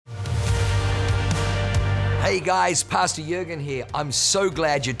Hey guys, Pastor Jurgen here. I'm so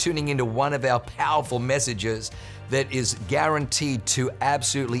glad you're tuning into one of our powerful messages that is guaranteed to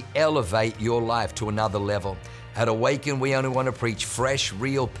absolutely elevate your life to another level. At Awaken, we only want to preach fresh,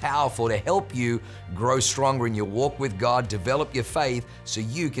 real, powerful to help you grow stronger in your walk with God, develop your faith so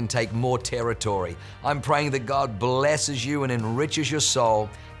you can take more territory. I'm praying that God blesses you and enriches your soul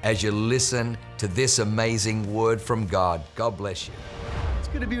as you listen to this amazing word from God. God bless you. It's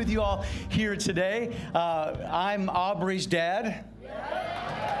good to be with you all here today. I'm Aubrey's dad.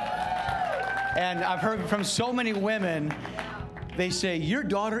 And I've heard from so many women, they say, your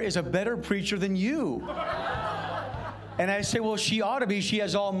daughter is a better preacher than you. And I say, well, she ought to be. She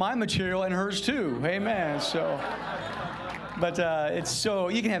has all my material and hers too. Amen. But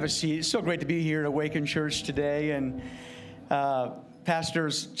you can have a seat. It's so great to be here at Awaken Church today. And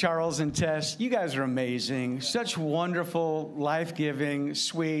Pastors Charles and Tess, you guys are amazing. Such wonderful, life-giving,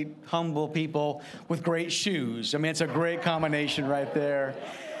 sweet, humble people with great shoes. I mean, it's a great combination right there.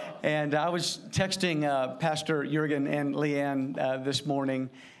 And I was texting Pastor Jurgen and Leanne this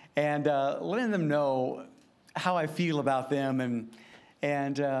morning and letting them know how I feel about them.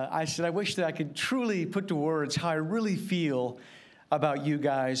 And I said, I wish that I could truly put to words how I really feel about you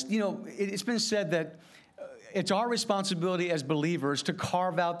guys. You know, it's been said that it's our responsibility as believers to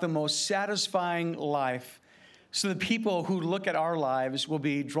carve out the most satisfying life so that people who look at our lives will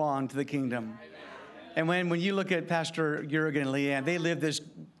be drawn to the kingdom. And when you look at Pastor Jurgen and Leanne, they live this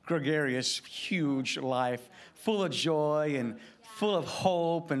gregarious, huge life full of joy and full of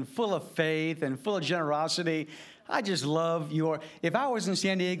hope and full of faith and full of generosity. I just love if I was in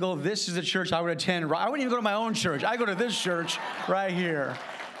San Diego, this is the church I would attend. I wouldn't even go to my own church. I go to this church right here.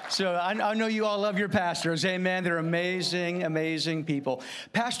 So I know you all love your pastors. Amen. They're amazing, amazing people.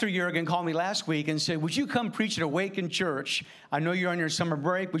 Pastor Jurgen called me last week and said, would you come preach at Awaken Church? I know you're on your summer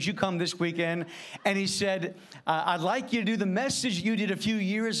break. Would you come this weekend? And he said, I'd like you to do the message you did a few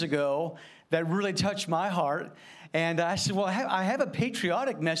years ago that really touched my heart. And I said, well, I have a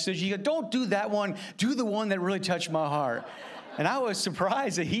patriotic message. He goes, don't do that one. Do the one that really touched my heart. And I was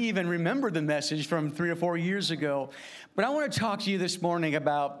surprised that he even remembered the message from 3 or 4 years ago. But I want to talk to you this morning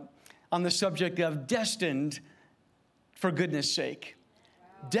on the subject of destined for goodness sake.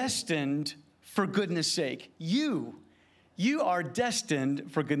 Wow. Destined for goodness sake. You are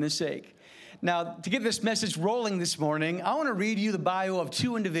destined for goodness sake. Now, to get this message rolling this morning, I want to read you the bio of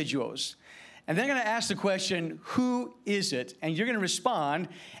 2 individuals. And then I'm going to ask the question, who is it? And you're going to respond.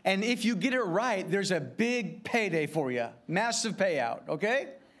 And if you get it right, there's a big payday for you. Massive payout, okay?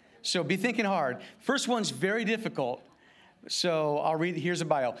 So be thinking hard. First one's very difficult. So I'll read, here's a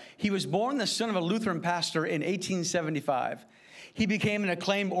bio. He was born the son of a Lutheran pastor in 1875. He became an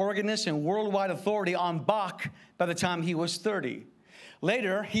acclaimed organist and worldwide authority on Bach by the time he was 30.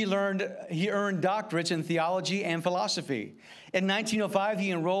 Later, he earned doctorates in theology and philosophy. In 1905, he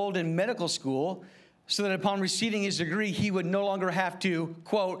enrolled in medical school so that upon receiving his degree, he would no longer have to,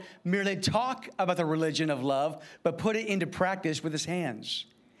 quote, merely talk about the religion of love, but put it into practice with his hands.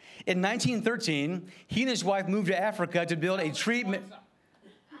 In 1913, he and his wife moved to Africa to build a treatment.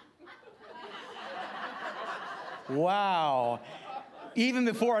 Wow. Even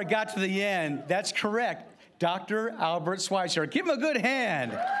before I got to the end, that's correct. Dr. Albert Schweitzer. Give him a good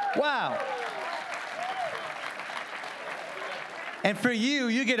hand. Wow. And for you,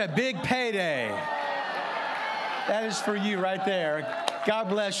 you get a big payday. That is for you right there. God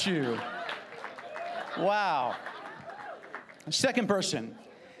bless you. Wow. Second person.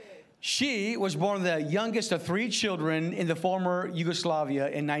 She was born the youngest of 3 children in the former Yugoslavia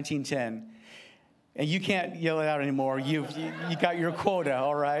in 1910. And you can't yell it out anymore. You got your quota,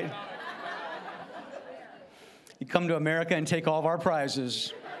 all right? You come to America and take all of our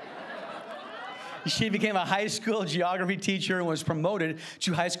prizes. She became a high school geography teacher and was promoted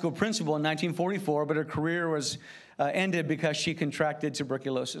to high school principal in 1944, but her career was ended because she contracted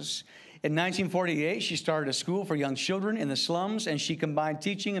tuberculosis. In 1948, she started a school for young children in the slums, and she combined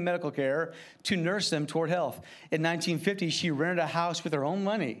teaching and medical care to nurse them toward health. In 1950, she rented a house with her own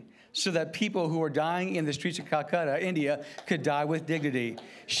money so that people who were dying in the streets of Calcutta, India, could die with dignity.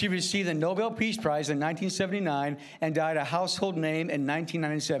 She received the Nobel Peace Prize in 1979 and died a household name in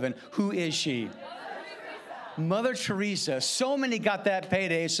 1997. Who is she? Mother Teresa. So many got that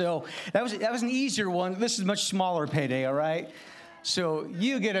payday, so that was an easier one. This is a much smaller payday, all right? So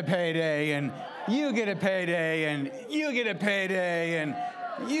you get a payday, and you get a payday, and you get a payday, and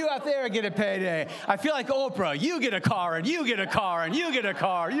you out there get a payday. I feel like Oprah. You get a car, and you get a car, and you get a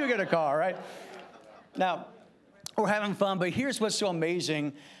car, you get a car, right? Now, we're having fun, but here's what's so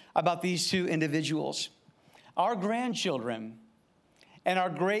amazing about these 2 individuals. Our grandchildren And our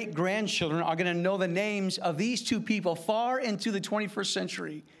great-grandchildren are going to know the names of these two people far into the 21st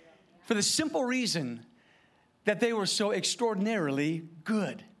century for the simple reason that they were so extraordinarily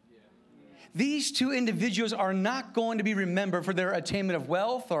good. These two individuals are not going to be remembered for their attainment of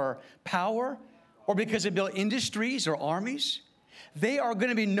wealth or power or because they built industries or armies. They are going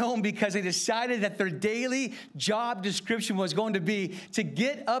to be known because they decided that their daily job description was going to be to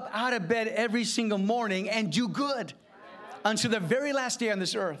get up out of bed every single morning and do good until the very last day on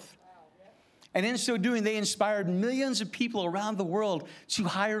this earth. And in so doing, they inspired millions of people around the world to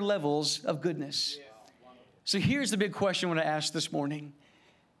higher levels of goodness. So here's the big question I want to ask this morning.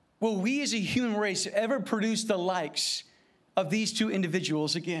 Will we as a human race ever produce the likes of these two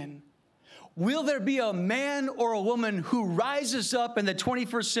individuals again? Will there be a man or a woman who rises up in the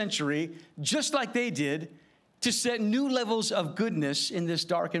 21st century, just like they did, to set new levels of goodness in this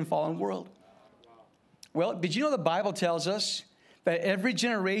dark and fallen world? Well, did you know the Bible tells us that every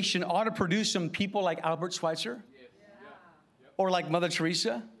generation ought to produce some people like Albert Schweitzer? Or like Mother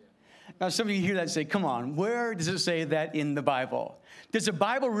Teresa? Now, some of you hear that and say, come on, where does it say that in the Bible? Does the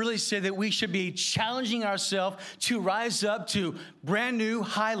Bible really say that we should be challenging ourselves to rise up to brand new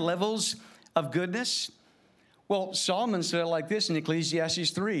high levels of goodness? Well, Solomon said it like this in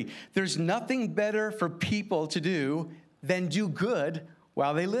Ecclesiastes 3. There's nothing better for people to do than do good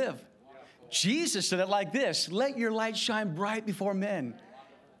while they live. Jesus said it like this. Let your light shine bright before men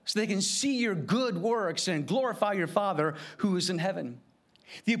so they can see your good works and glorify your Father who is in heaven.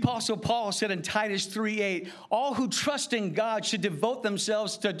 The Apostle Paul said in Titus 3:8, all who trust in God should devote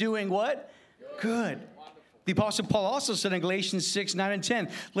themselves to doing what? Good. The Apostle Paul also said in Galatians 6:9 and 10,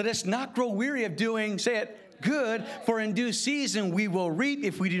 let us not grow weary of doing, say it, good, for in due season we will reap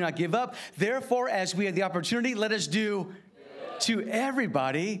if we do not give up. Therefore, as we have the opportunity, let us do to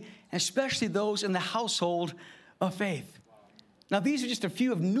everybody, especially those in the household of faith. Now, these are just a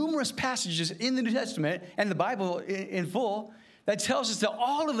few of numerous passages in the New Testament and the Bible in full that tells us that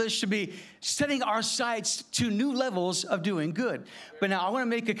all of us should be setting our sights to new levels of doing good. But now I want to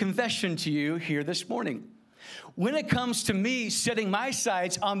make a confession to you here this morning. When it comes to me setting my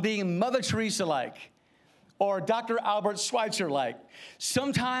sights on being Mother Teresa-like or Dr. Albert Schweitzer-like,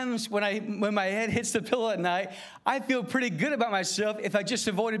 sometimes when my head hits the pillow at night, I feel pretty good about myself if I just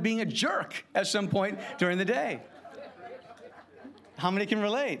avoided being a jerk at some point during the day. How many can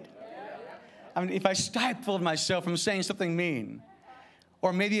relate? I mean, if I stifled myself from saying something mean,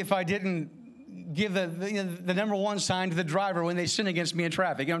 or maybe if I didn't give the number one sign to the driver when they sin against me in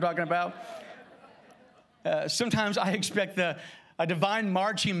traffic, you know what I'm talking about? Sometimes I expect a divine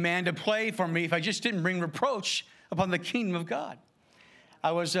marching band to play for me if I just didn't bring reproach upon the kingdom of God.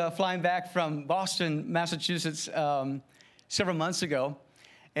 I was flying back from Boston, Massachusetts, several months ago,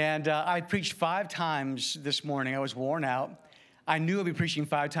 and I preached 5 times this morning. I was worn out. I knew I'd be preaching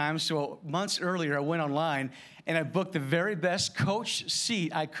 5 times, so months earlier I went online and I booked the very best coach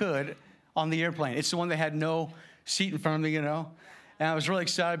seat I could on the airplane. It's the one that had no seat in front of me, you know. And I was really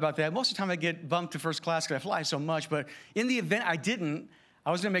excited about that. Most of the time I get bumped to first class because I fly so much, but in the event I didn't,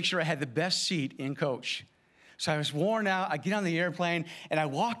 I was going to make sure I had the best seat in coach. So I was worn out. I get on the airplane and I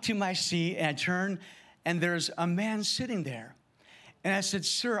walk to my seat and I turn and there's a man sitting there. And I said,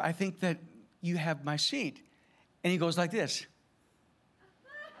 sir, I think that you have my seat. And he goes like this.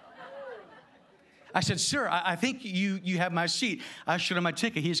 I said, sir, I think you have my seat. I showed him my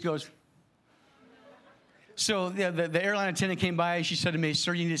ticket. He just goes. So the airline attendant came by. She said to me,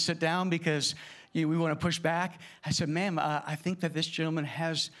 sir, you need to sit down because we want to push back. I said, ma'am, I think that this gentleman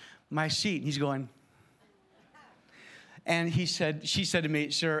has my seat. And he's going. And she said to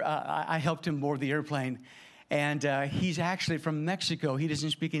me, sir, I helped him board the airplane. And he's actually from Mexico. He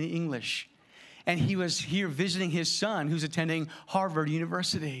doesn't speak any English. And he was here visiting his son who's attending Harvard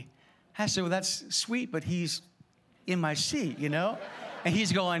University. I said, well, that's sweet, but he's in my seat, you know? And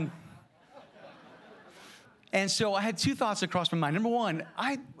he's going. And so I had 2 thoughts that crossed my mind. Number one,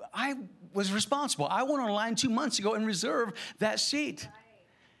 I was responsible. I went online 2 months ago and reserved that seat.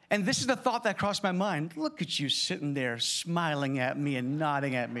 And this is the thought that crossed my mind. Look at you sitting there smiling at me and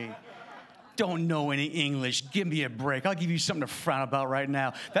nodding at me. Don't know any English. Give me a break. I'll give you something to frown about right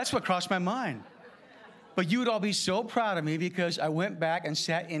now. That's what crossed my mind. But you would all be so proud of me because I went back and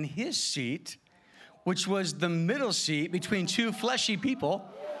sat in his seat, which was the middle seat between 2 fleshy people.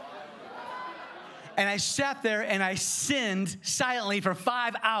 And I sat there and I sinned silently for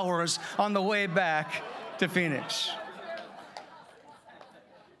 5 hours on the way back to Phoenix.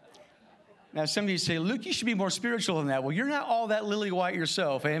 Now, some of you say, Luke, you should be more spiritual than that. Well, you're not all that lily white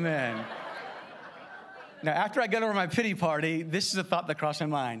yourself. Amen. Now, after I got over my pity party, this is a thought that crossed my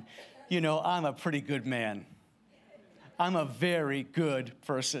mind. You know, I'm a pretty good man. I'm a very good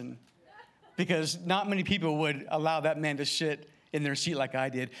person. Because not many people would allow that man to sit in their seat like I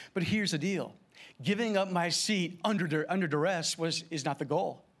did. But here's the deal. Giving up my seat under duress is not the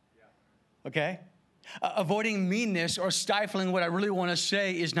goal. Okay? Avoiding meanness or stifling what I really want to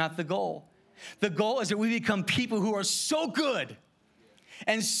say is not the goal. The goal is that we become people who are so good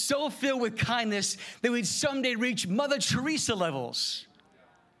and so filled with kindness that we'd someday reach Mother Teresa levels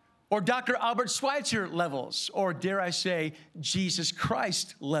or Dr. Albert Schweitzer levels, or dare I say, Jesus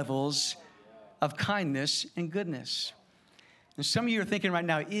Christ levels of kindness and goodness. And some of you are thinking right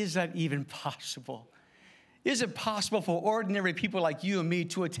now, is that even possible? Is it possible for ordinary people like you and me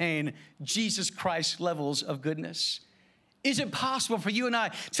to attain Jesus Christ levels of goodness? Is it possible for you and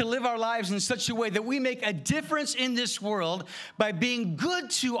I to live our lives in such a way that we make a difference in this world by being good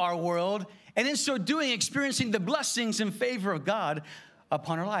to our world, and in so doing, experiencing the blessings and favor of God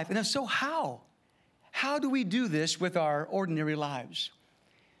upon our life? And if so, how? How do we do this with our ordinary lives?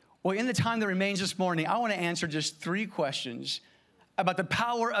 Well, in the time that remains this morning, I want to answer just 3 questions about the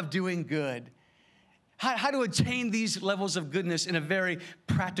power of doing good. How to attain these levels of goodness in a very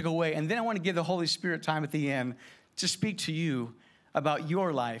practical way. And then I want to give the Holy Spirit time at the end to speak to you about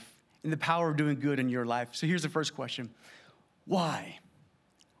your life and the power of doing good in your life. So here's the first question. Why?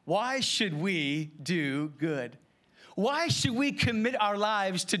 Why should we do good? Why should we commit our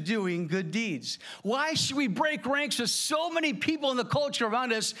lives to doing good deeds? Why should we break ranks with so many people in the culture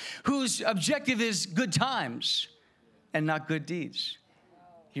around us whose objective is good times and not good deeds?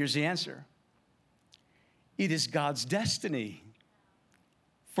 Here's the answer. It is God's destiny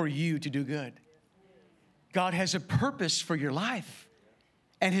for you to do good. God has a purpose for your life,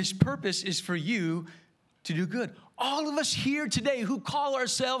 and his purpose is for you to do good. All of us here today who call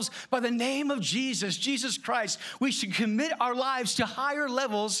ourselves by the name of Jesus, Jesus Christ, we should commit our lives to higher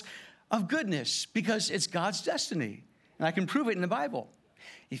levels of goodness because it's God's destiny. And I can prove it in the Bible.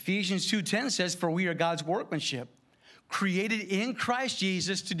 Ephesians 2:10 says, "For we are God's workmanship, created in Christ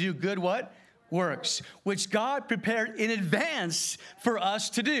Jesus to do good," what? Works, which God prepared in advance for us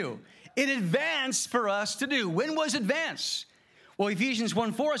to do. In advance for us to do. When was advance? Well, Ephesians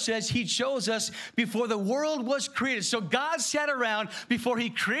 1:4 says he chose us before the world was created. So God sat around before he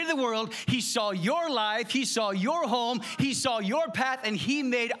created the world. He saw your life. He saw your home. He saw your path, and he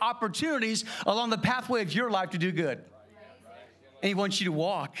made opportunities along the pathway of your life to do good. And he wants you to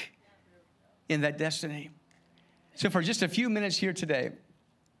walk in that destiny. So for just a few minutes here today,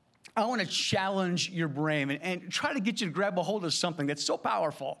 I want to challenge your brain and try to get you to grab a hold of something that's so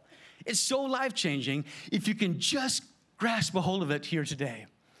powerful. It's so life-changing if you can just grasp a hold of it here today.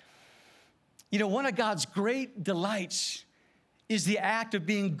 You know, one of God's great delights is the act of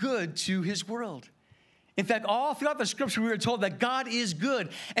being good to his world. In fact, all throughout the scripture, we are told that God is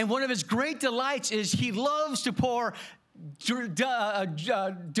good. And one of his great delights is he loves to pour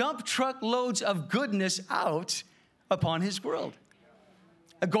dump truck loads of goodness out upon his world.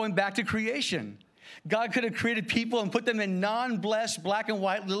 Going back to creation, God could have created people and put them in non-blessed black and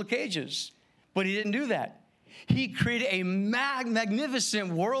white little cages, but he didn't do that. He created a magnificent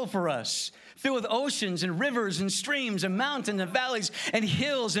world for us, filled with oceans and rivers and streams and mountains and valleys and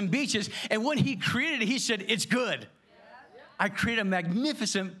hills and beaches. And when he created it, he said, "It's good. I create a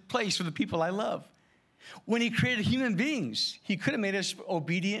magnificent place for the people I love." When he created human beings, he could have made us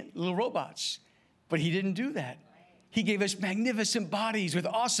obedient little robots, but he didn't do that. He gave us magnificent bodies with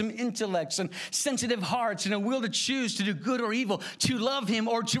awesome intellects and sensitive hearts and a will to choose to do good or evil, to love him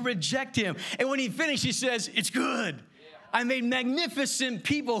or to reject him. And when he finished, he says, "It's good. I made magnificent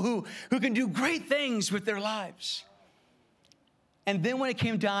people who can do great things with their lives." And then when it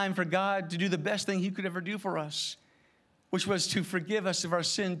came time for God to do the best thing he could ever do for us, which was to forgive us of our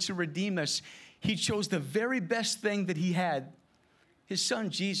sin, to redeem us, he chose the very best thing that he had, his son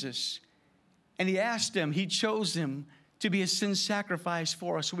Jesus. And he chose him to be a sin sacrifice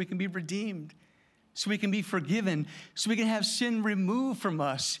for us so we can be redeemed, so we can be forgiven, so we can have sin removed from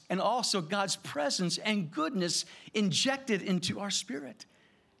us, and also God's presence and goodness injected into our spirit.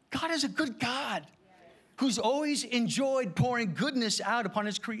 God is a good God who's always enjoyed pouring goodness out upon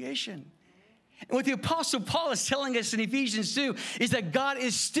his creation. And what the Apostle Paul is telling us in Ephesians 2 is that God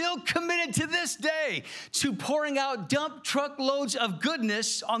is still committed to this day to pouring out dump truck loads of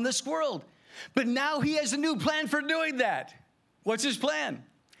goodness on this world. But now he has a new plan for doing that. What's his plan?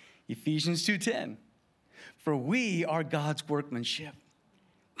 Ephesians 2:10. "For we are God's workmanship,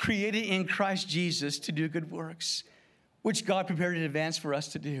 created in Christ Jesus to do good works, which God prepared in advance for us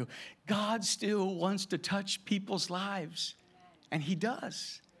to do." God still wants to touch people's lives, and he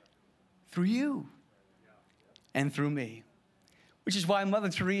does, through you and through me. Which is why Mother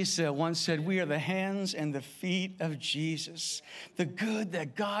Teresa once said, we are the hands and the feet of Jesus. The good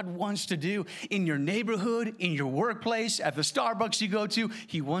that God wants to do in your neighborhood, in your workplace, at the Starbucks you go to,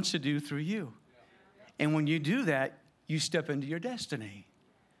 he wants to do through you. And when you do that, you step into your destiny.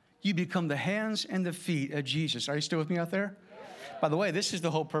 You become the hands and the feet of Jesus. Are you still with me out there? By the way, this is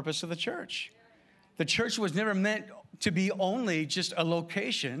the whole purpose of the church. The church was never meant to be only just a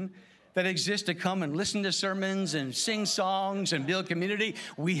location that exists to come and listen to sermons and sing songs and build community.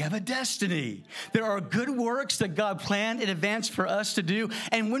 We have a destiny. There are good works that God planned in advance for us to do.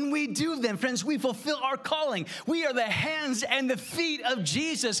 And when we do them, friends, we fulfill our calling. We are the hands and the feet of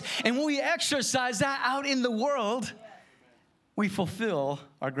Jesus. And when we exercise that out in the world, we fulfill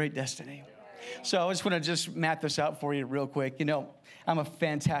our great destiny. So I just want to just map this out for you real quick. You know, I'm a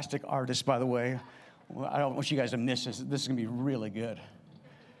fantastic artist, by the way. I don't want you guys to miss this. This is going to be really good.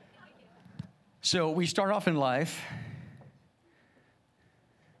 So we start off in life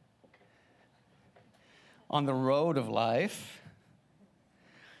on the road of life,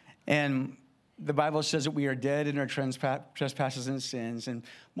 and the Bible says that we are dead in our trespasses and sins, and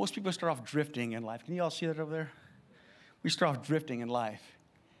most people start off drifting in life. Can you all see that over there? We start off drifting in life.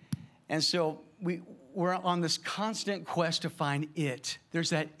 And so we're on this constant quest to find it.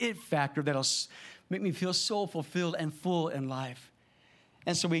 There's that it factor that'll make me feel so fulfilled and full in life.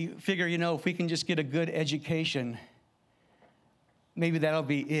 And so we figure, you know, if we can just get a good education, maybe that'll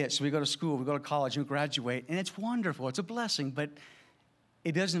be it. So we go to school, we go to college, and we graduate. And it's wonderful. It's a blessing, but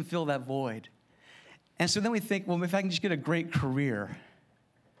it doesn't fill that void. And so then we think, well, if I can just get a great career,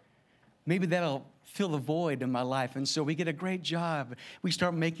 maybe that'll fill the void in my life. And so we get a great job. We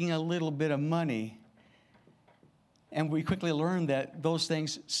start making a little bit of money. And we quickly learn that those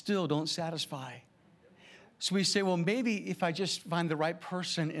things still don't satisfy. So we say, well, maybe if I just find the right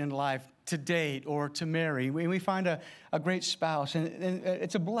person in life to date or to marry, we find a great spouse, and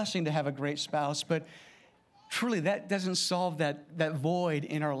it's a blessing to have a great spouse, but truly that doesn't solve that void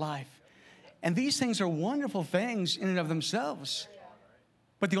in our life. And these things are wonderful things in and of themselves,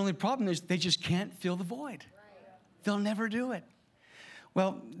 but the only problem is they just can't fill the void. They'll never do it.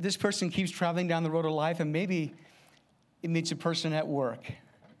 Well, this person keeps traveling down the road of life, and maybe it meets a person at work,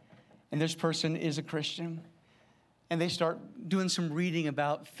 and this person is a Christian. And they start doing some reading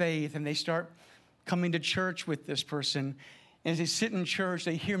about faith, and they start coming to church with this person. And as they sit in church,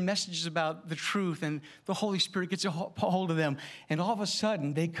 they hear messages about the truth, and the Holy Spirit gets a hold of them. And all of a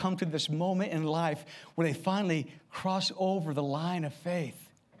sudden, they come to this moment in life where they finally cross over the line of faith.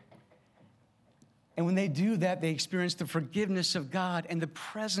 And when they do that, they experience the forgiveness of God, and the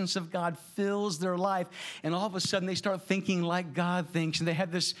presence of God fills their life. And all of a sudden, they start thinking like God thinks, and they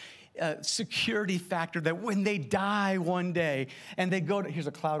have this security factor that when they die one day and they go to, here's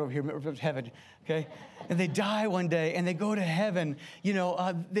a cloud over here, heaven, okay? And they die one day and they go to heaven, you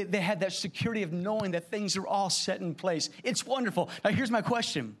know, they had that security of knowing that things are all set in place. It's wonderful. Now, here's my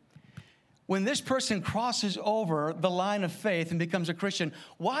question. When this person crosses over the line of faith and becomes a Christian,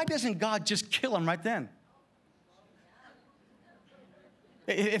 why doesn't God just kill him right then?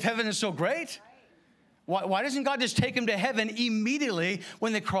 If heaven is so great, why doesn't God just take him to heaven immediately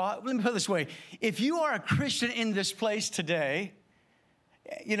when they cross? Let me put it this way. If you are a Christian in this place today,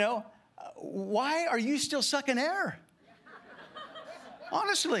 you know, why are you still sucking air?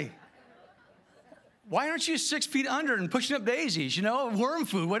 Honestly. Why aren't you 6 feet under and pushing up daisies, you know, worm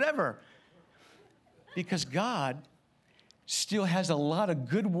food, whatever? Because God still has a lot of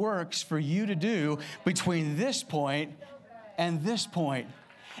good works for you to do between this point and this point.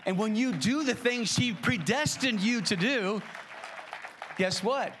 And when you do the things he predestined you to do, guess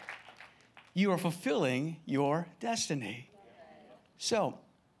what? You are fulfilling your destiny. So,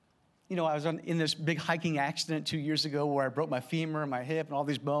 you know, I was in this big hiking accident 2 years ago where I broke my femur and my hip and all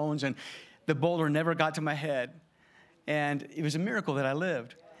these bones, and the boulder never got to my head. And it was a miracle that I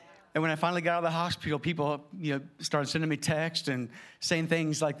lived. And when I finally got out of the hospital, people, you know, started sending me texts and saying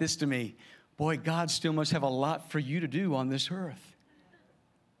things like this to me. Boy, God still must have a lot for you to do on this earth.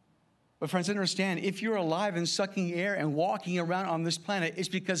 But friends, understand, if you're alive and sucking air and walking around on this planet, it's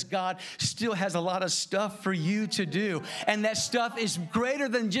because God still has a lot of stuff for you to do. And that stuff is greater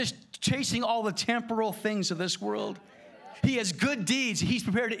than just chasing all the temporal things of this world. He has good deeds he's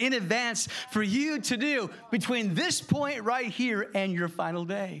prepared in advance for you to do between this point right here and your final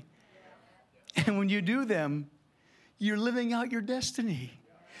day. And when you do them, you're living out your destiny.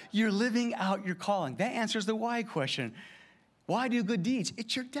 You're living out your calling. That answers the why question. Why do good deeds?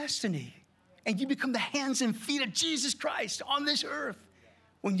 It's your destiny. And you become the hands and feet of Jesus Christ on this earth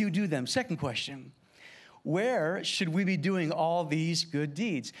when you do them. Second question, where should we be doing all these good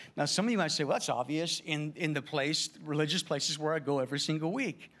deeds? Now, some of you might say, well, that's obvious in the religious places where I go every single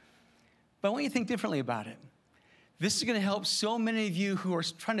week. But I want you to think differently about it. This is going to help so many of you who are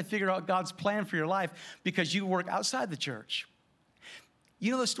trying to figure out God's plan for your life because you work outside the church.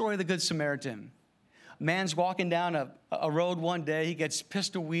 You know the story of the Good Samaritan. A man's walking down a road one day. He gets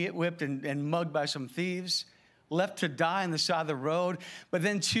pistol whipped and mugged by some thieves, left to die on the side of the road. But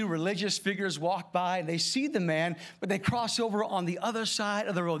then two religious figures walk by, and they see the man, but they cross over on the other side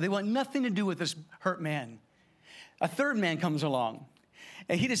of the road. They want nothing to do with this hurt man. A third man comes along,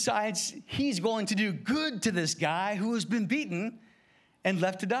 and he decides he's going to do good to this guy who has been beaten and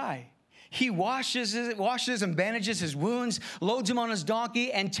left to die. He washes and bandages his wounds, loads him on his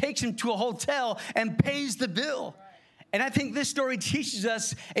donkey, and takes him to a hotel and pays the bill. And I think this story teaches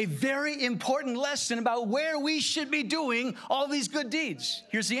us a very important lesson about where we should be doing all these good deeds.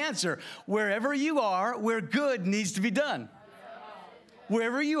 Here's the answer. Wherever you are, where good needs to be done.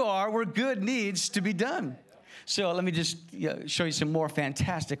 Wherever you are, where good needs to be done. So let me just show you some more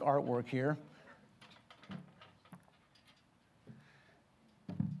fantastic artwork here.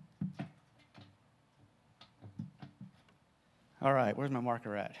 All right, where's my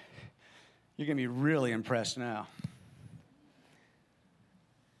marker at? You're going to be really impressed now.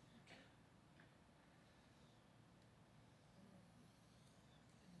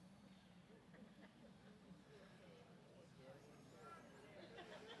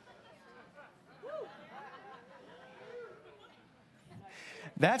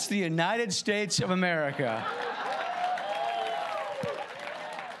 That's the United States of America.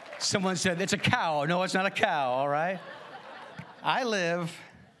 Someone said, it's a cow. No, it's not a cow, all right? I live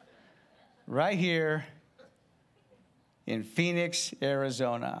right here in Phoenix,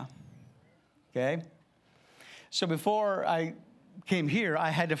 Arizona, okay? So before I came here, I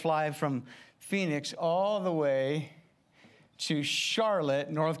had to fly from Phoenix all the way to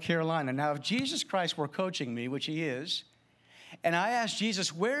Charlotte, North Carolina. Now, if Jesus Christ were coaching me, which he is, and I asked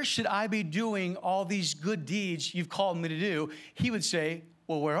Jesus, where should I be doing all these good deeds you've called me to do? He would say,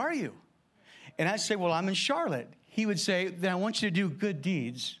 well, where are you? And I'd say, well, I'm in Charlotte. He would say, then I want you to do good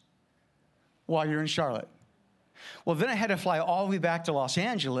deeds while you're in Charlotte. Well, then I had to fly all the way back to Los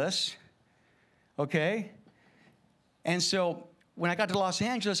Angeles, okay? And so when I got to Los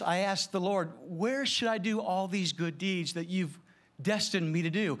Angeles, I asked the Lord, where should I do all these good deeds that you've destined me to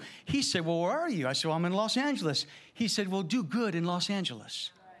do? He said, well, where are you? I said, well, I'm in Los Angeles. He said, well, do good in Los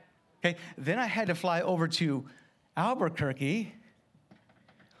Angeles. Okay, then I had to fly over to Albuquerque.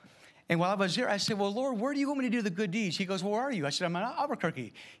 And while I was there, I said, well, Lord, where do you want me to do the good deeds? He goes, well, where are you? I said, I'm in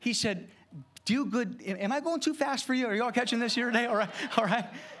Albuquerque. He said, do good. Am I going too fast for you? Are you all catching this here today? All right, all right.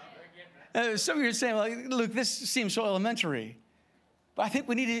 Some of you are saying, well, look, this seems so elementary. But I think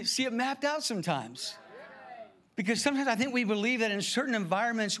we need to see it mapped out sometimes. Because sometimes I think we believe that in certain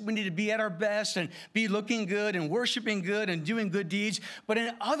environments, we need to be at our best and be looking good and worshiping good and doing good deeds. But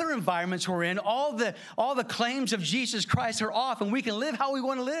in other environments we're in, all the claims of Jesus Christ are off, and we can live how we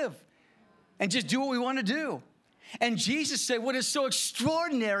want to live and just do what we want to do. And Jesus said what is so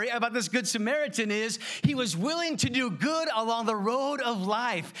extraordinary about this Good Samaritan is he was willing to do good along the road of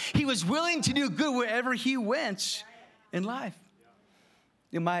life. He was willing to do good wherever he went in life.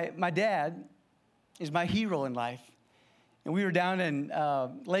 You know, my dad is my hero in life. And we were down in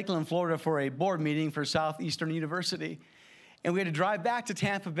Lakeland, Florida for a board meeting for Southeastern University. And we had to drive back to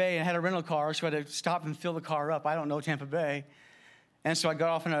Tampa Bay and had a rental car, so I had to stop and fill the car up. I don't know Tampa Bay. And so I got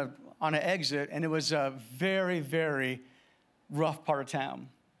off on an exit, and it was a very, very rough part of town.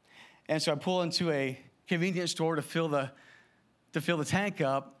 And so I pull into a convenience store to fill the tank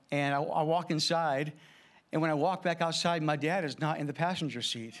up, and I walk inside. And when I walk back outside, my dad is not in the passenger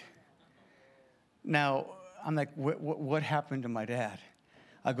seat. Now, I'm like, what happened to my dad?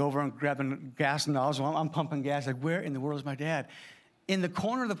 I go over and grab a gas nozzle. I'm pumping gas. Like, where in the world is my dad? In the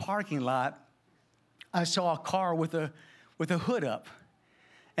corner of the parking lot, I saw a car with a hood up.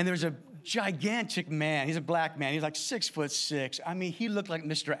 And there's a gigantic man. He's a black man. He's like 6'6". I mean, he looked like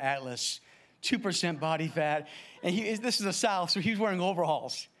Mr. Atlas, 2% body fat. And this is the South, so he's wearing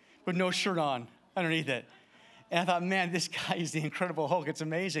overalls with no shirt on underneath it. And I thought, man, this guy is the Incredible Hulk. It's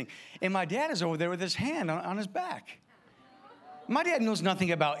amazing. And my dad is over there with his hand on his back. My dad knows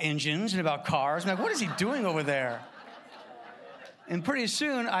nothing about engines and about cars. I'm like, what is he doing over there? And pretty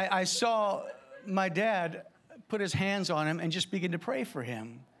soon, I saw my dad put his hands on him and just begin to pray for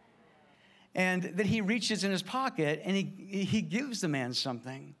him. And then he reaches in his pocket, and he gives the man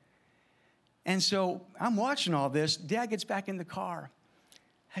something. And so I'm watching all this. Dad gets back in the car.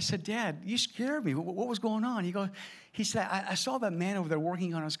 I said, Dad, you scared me. What was going on? He said, I saw that man over there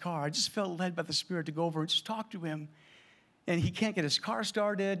working on his car. I just felt led by the Spirit to go over and just talk to him. And he can't get his car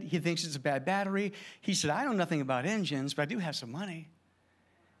started. He thinks it's a bad battery. He said, I know nothing about engines, but I do have some money.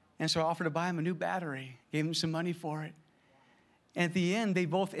 And so I offered to buy him a new battery, gave him some money for it. And at the end, they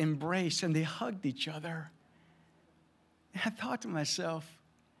both embraced and they hugged each other. And I thought to myself,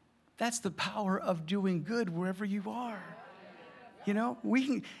 that's the power of doing good wherever you are. You know,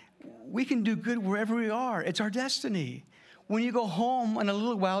 we can do good wherever we are. It's our destiny. When you go home in a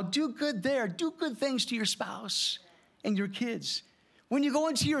little while, do good there. Do good things to your spouse and your kids. When you go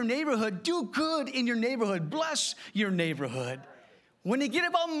into your neighborhood, do good in your neighborhood. Bless your neighborhood. When you get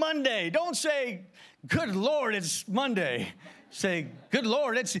up on Monday, don't say, good Lord, it's Monday. Say, good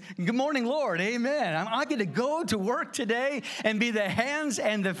Lord, it's good morning, Lord. Amen. I get to go to work today and be the hands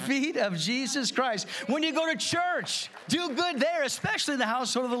and the feet of Jesus Christ. When you go to church, do good there, especially in the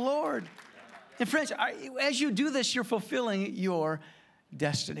household of the Lord. And friends, as you do this, you're fulfilling your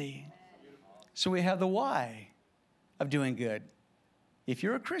destiny. So we have the why of doing good. If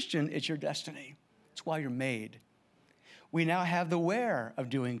you're a Christian, it's your destiny. It's why you're made. We now have the where of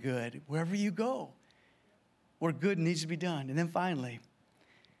doing good, wherever you go, where good needs to be done. And then finally,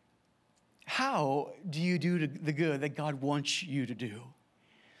 how do you do the good that God wants you to do?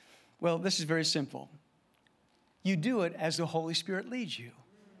 Well, this is very simple. You do it as the Holy Spirit leads you.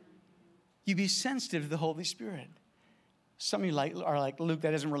 You be sensitive to the Holy Spirit. Some of you are like, Luke,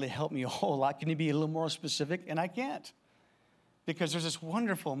 that doesn't really help me a whole lot. Can you be a little more specific? And I can't. Because there's this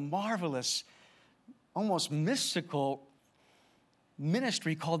wonderful, marvelous, almost mystical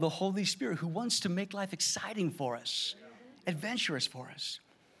ministry called the Holy Spirit who wants to make life exciting for us, adventurous for us.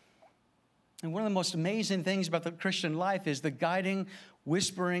 And one of the most amazing things about the Christian life is the guiding,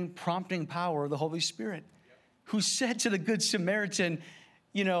 whispering, prompting power of the Holy Spirit, who said to the Good Samaritan,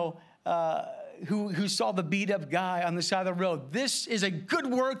 who saw the beat up guy on the side of the road, this is a good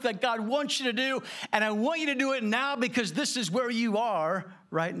work that God wants you to do, and I want you to do it now because this is where you are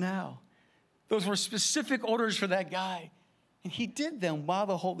right now. Those were specific orders for that guy. And he did them while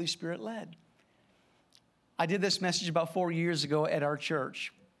the Holy Spirit led. I did this message about 4 years ago at our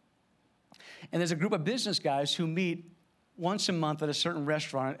church. And there's a group of business guys who meet once a month at a certain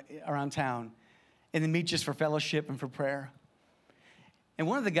restaurant around town. And they meet just for fellowship and for prayer. And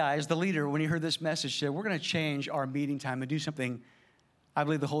one of the guys, the leader, when he heard this message, said, we're going to change our meeting time and do something I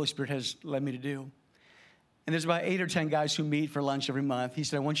believe the Holy Spirit has led me to do. And there's about 8 or 10 guys who meet for lunch every month. He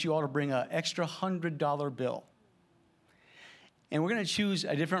said, I want you all to bring an extra $100 bill. And we're going to choose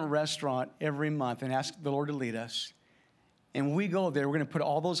a different restaurant every month and ask the Lord to lead us. And when we go there, we're going to put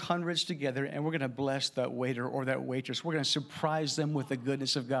all those hundreds together and we're going to bless that waiter or that waitress. We're going to surprise them with the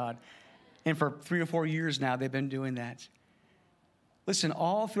goodness of God. And for 3 or 4 years now, they've been doing that. Listen,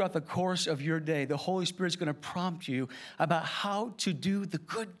 all throughout the course of your day, the Holy Spirit's going to prompt you about how to do the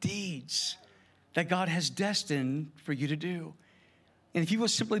good deeds that God has destined for you to do. And if you will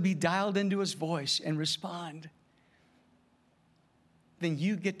simply be dialed into his voice and respond, then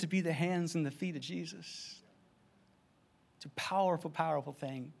you get to be the hands and the feet of Jesus. It's a powerful, powerful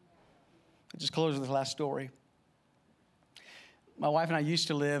thing. I'll just close with this last story. My wife and I used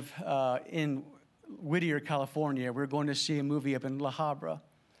to live in Whittier, California. We were going to see a movie up in La Habra.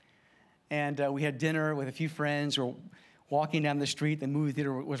 And we had dinner with a few friends. We were walking down the street. The movie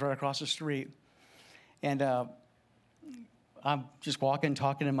theater was right across the street. And I'm just walking,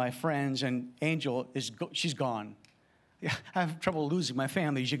 talking to my friends, and Angel, she's gone. Yeah, I have trouble losing my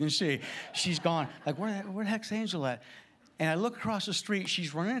family, as you can see. She's gone. Like, where the heck's Angel at? And I look across the street.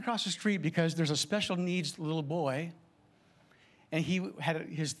 She's running across the street because there's a special needs little boy. And he had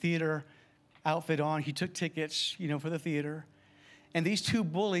his theater outfit on. He took tickets, for the theater. And these 2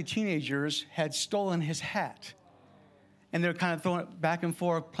 bully teenagers had stolen his hat. And they're kind of throwing it back and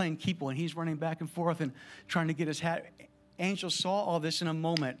forth, playing keeper. And he's running back and forth and trying to get his hat. Angel saw all this in a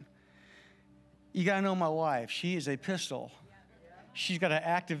moment. You got to know my wife. She is a pistol. She's got an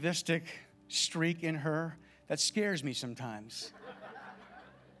activistic streak in her that scares me sometimes.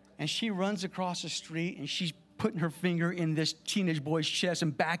 And she runs across the street, and she's putting her finger in this teenage boy's chest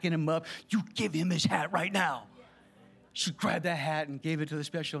and backing him up. You give him his hat right now. She grabbed that hat and gave it to the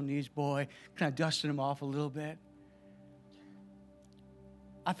special needs boy, kind of dusting him off a little bit.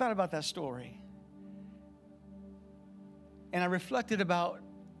 I thought about that story. And I reflected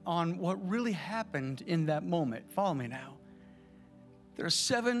on what really happened in that moment. Follow me now. There are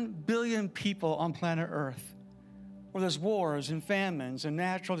 7 billion people on planet Earth where there's wars and famines and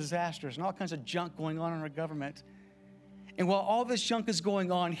natural disasters and all kinds of junk going on in our government. And while all this junk is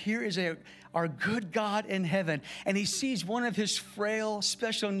going on, here is our good God in heaven. And he sees one of his frail,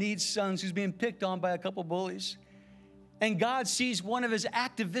 special needs sons who's being picked on by a couple bullies. And God sees one of his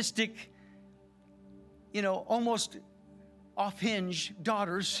activistic, almost off-hinge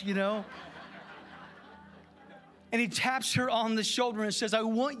daughters, And he taps her on the shoulder and says, I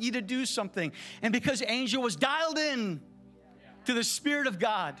want you to do something. And because Angel was dialed in to the Spirit of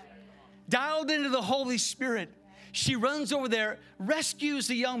God, dialed into the Holy Spirit, she runs over there, rescues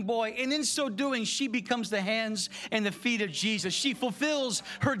the young boy, and in so doing, she becomes the hands and the feet of Jesus. She fulfills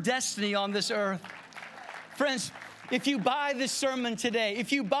her destiny on this earth. Friends, if you buy this sermon today,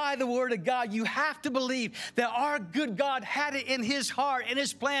 if you buy the Word of God, you have to believe that our good God had it in his heart and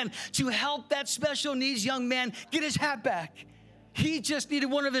his plan to help that special needs young man get his hat back. He just needed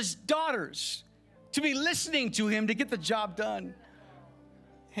one of his daughters to be listening to him to get the job done.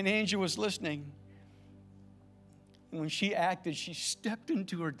 And Angel was listening. And when she acted, she stepped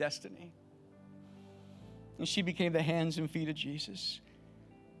into her destiny. And she became the hands and feet of Jesus.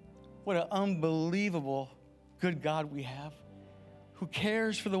 What an unbelievable good God we have, who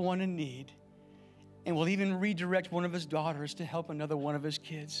cares for the one in need and will even redirect one of his daughters to help another one of his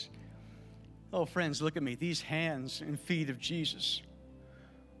kids. Oh, friends, look at me. These hands and feet of Jesus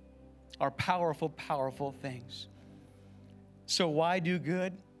are powerful, powerful things. So why do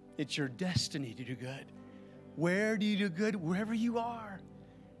good? It's your destiny to do good. Where do you do good? Wherever you are,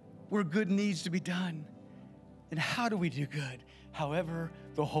 where good needs to be done. And how do we do good? However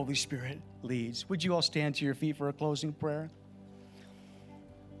the Holy Spirit leads. Would you all stand to your feet for a closing prayer?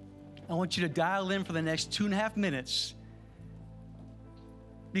 I want you to dial in for the next 2.5 minutes,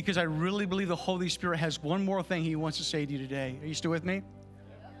 because I really believe the Holy Spirit has one more thing he wants to say to you today. Are you still with me?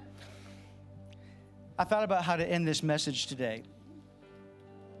 I thought about how to end this message today.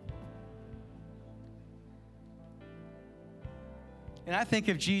 And I think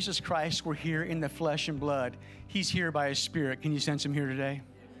if Jesus Christ were here in the flesh and blood, he's here by his Spirit. Can you sense him here today?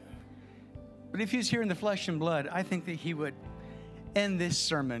 But if he's here in the flesh and blood, I think that he would end this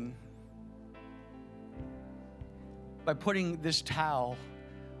sermon by putting this towel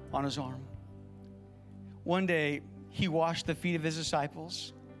on his arm. One day, he washed the feet of his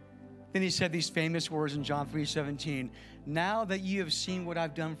disciples. Then he said these famous words in John 3:17, now that you have seen what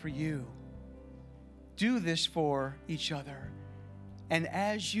I've done for you, do this for each other. And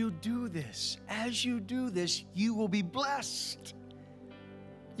as you do this, you will be blessed.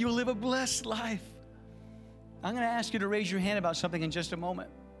 You will live a blessed life. I'm going to ask you to raise your hand about something in just a moment.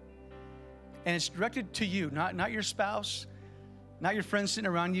 And it's directed to you, not your spouse, not your friends sitting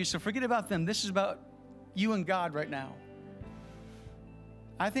around you. So forget about them. This is about you and God right now.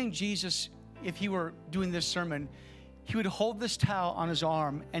 I think Jesus, if he were doing this sermon, he would hold this towel on his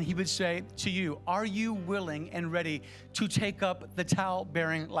arm and he would say to you, are you willing and ready to take up the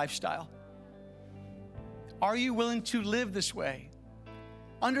towel-bearing lifestyle? Are you willing to live this way?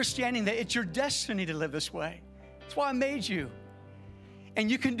 Understanding that it's your destiny to live this way. That's why I made you. And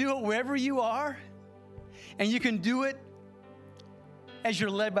you can do it wherever you are. And you can do it as you're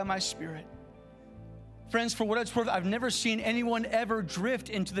led by my Spirit. Friends, for what it's worth, I've never seen anyone ever drift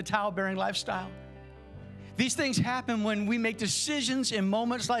into the towel-bearing lifestyle. These things happen when we make decisions in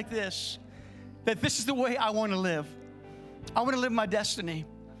moments like this, that this is the way I want to live. I want to live my destiny.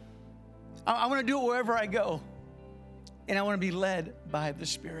 I want to do it wherever I go. And I want to be led by the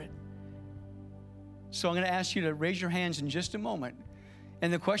Spirit. So I'm going to ask you to raise your hands in just a moment.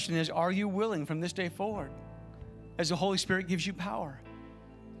 And the question is, are you willing from this day forward, as the Holy Spirit gives you power,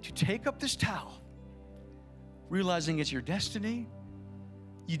 to take up this towel, realizing it's your destiny,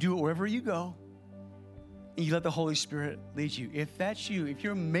 you do it wherever you go, and you let the Holy Spirit lead you. If that's you, if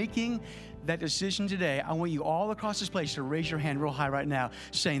you're making that decision today, I want you all across this place to raise your hand real high right now,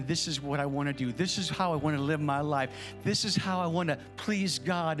 saying, this is what I want to do. This is how I want to live my life. This is how I want to please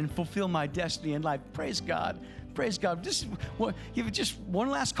God and fulfill my destiny in life. Praise God. Praise God. Give it just one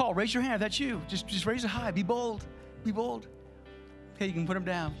last call. Raise your hand if that's you. Just raise it high. Be bold. Be bold. Okay, you can put them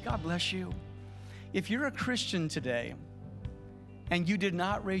down. God bless you. If you're a Christian today and you did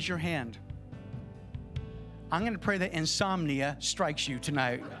not raise your hand, I'm going to pray that insomnia strikes you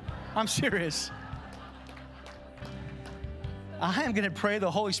tonight. I'm serious. I am going to pray the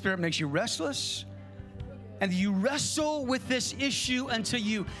Holy Spirit makes you restless, and you wrestle with this issue until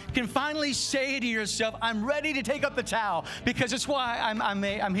you can finally say to yourself, I'm ready to take up the towel, because it's why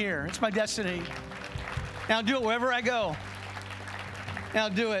I'm here. It's my destiny. And I'll do it wherever I go. And I'll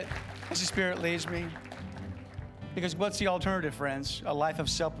do it as the Spirit leads me. Because what's the alternative, friends? A life of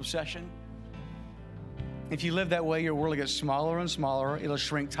self-obsession. If you live that way, your world will get smaller and smaller. It'll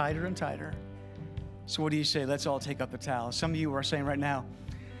shrink tighter and tighter. So what do you say? Let's all take up the towel. Some of you are saying right now,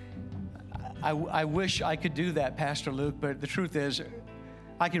 I wish I could do that, Pastor Luke, but the truth is,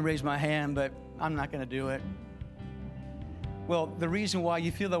 I can raise my hand, but I'm not going to do it. Well, the reason why you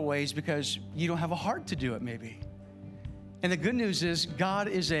feel that way is because you don't have a heart to do it, maybe. And the good news is God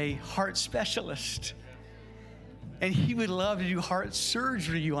is a heart specialist. And He would love to do heart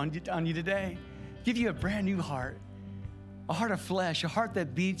surgery on you today. Give you a brand new heart. A heart of flesh, a heart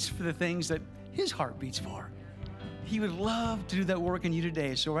that beats for the things that His heart beats for. He would love to do that work in you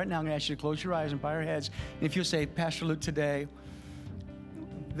today. So right now I'm going to ask you to close your eyes and bow your heads. And if you'll say, Pastor Luke, today,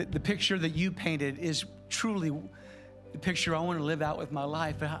 the picture that you painted is truly the picture I want to live out with my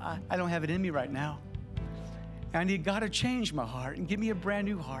life. But I don't have it in me right now. I need God to change my heart and give me a brand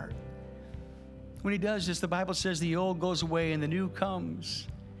new heart. When He does this, the Bible says the old goes away and the new comes.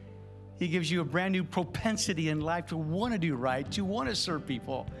 He gives you a brand new propensity in life to want to do right, to want to serve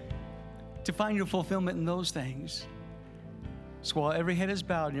people, to find your fulfillment in those things. So while every head is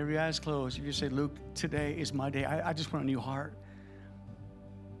bowed and every eye is closed, if you say, Luke, today is my day. I just want a new heart.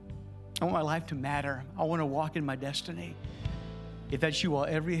 I want my life to matter. I want to walk in my destiny. If that's you, while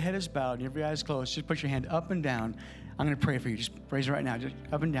every head is bowed and every eye is closed, just put your hand up and down. I'm going to pray for you. Just raise it right now. Just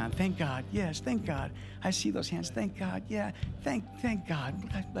up and down. Thank God. Yes, thank God. I see those hands. Thank God. Yeah, thank God.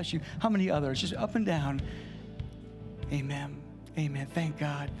 Bless you. How many others? Just up and down. Amen. Amen. Thank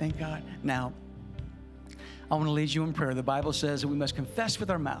God. Thank God. Now, I want to lead you in prayer. The Bible says that we must confess with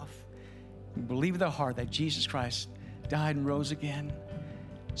our mouth and believe with our heart that Jesus Christ died and rose again.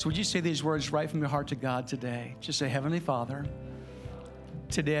 So would you say these words right from your heart to God today? Just say, Heavenly Father,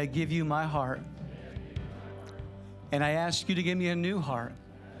 today I give you my heart, and I ask you to give me a new heart.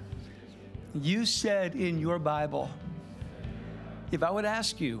 You said in your Bible, if I would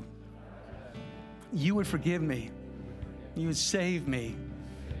ask you, you would forgive me, you would save me,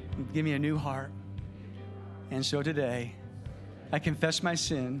 give me a new heart. And so today, I confess my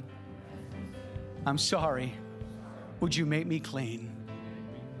sin. I'm sorry. Would you make me clean?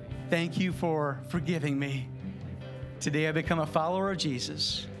 Thank you for forgiving me. Today I become a follower of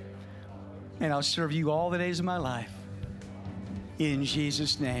Jesus, and I'll serve you all the days of my life. In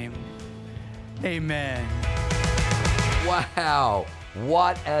Jesus' name, amen. Wow,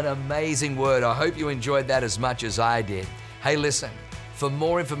 what an amazing word. I hope you enjoyed that as much as I did. Hey, listen, for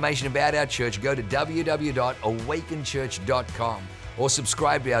more information about our church, go to www.awakenchurch.com or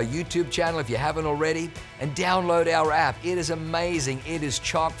subscribe to our YouTube channel if you haven't already, and download our app. It is amazing. It is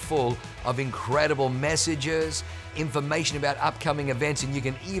chock full of incredible messages, information about upcoming events, and you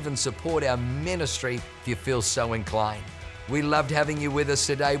can even support our ministry if you feel so inclined. We loved having you with us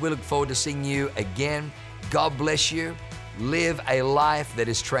today. We look forward to seeing you again. God bless you. Live a life that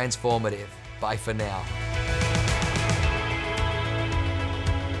is transformative. Bye for now.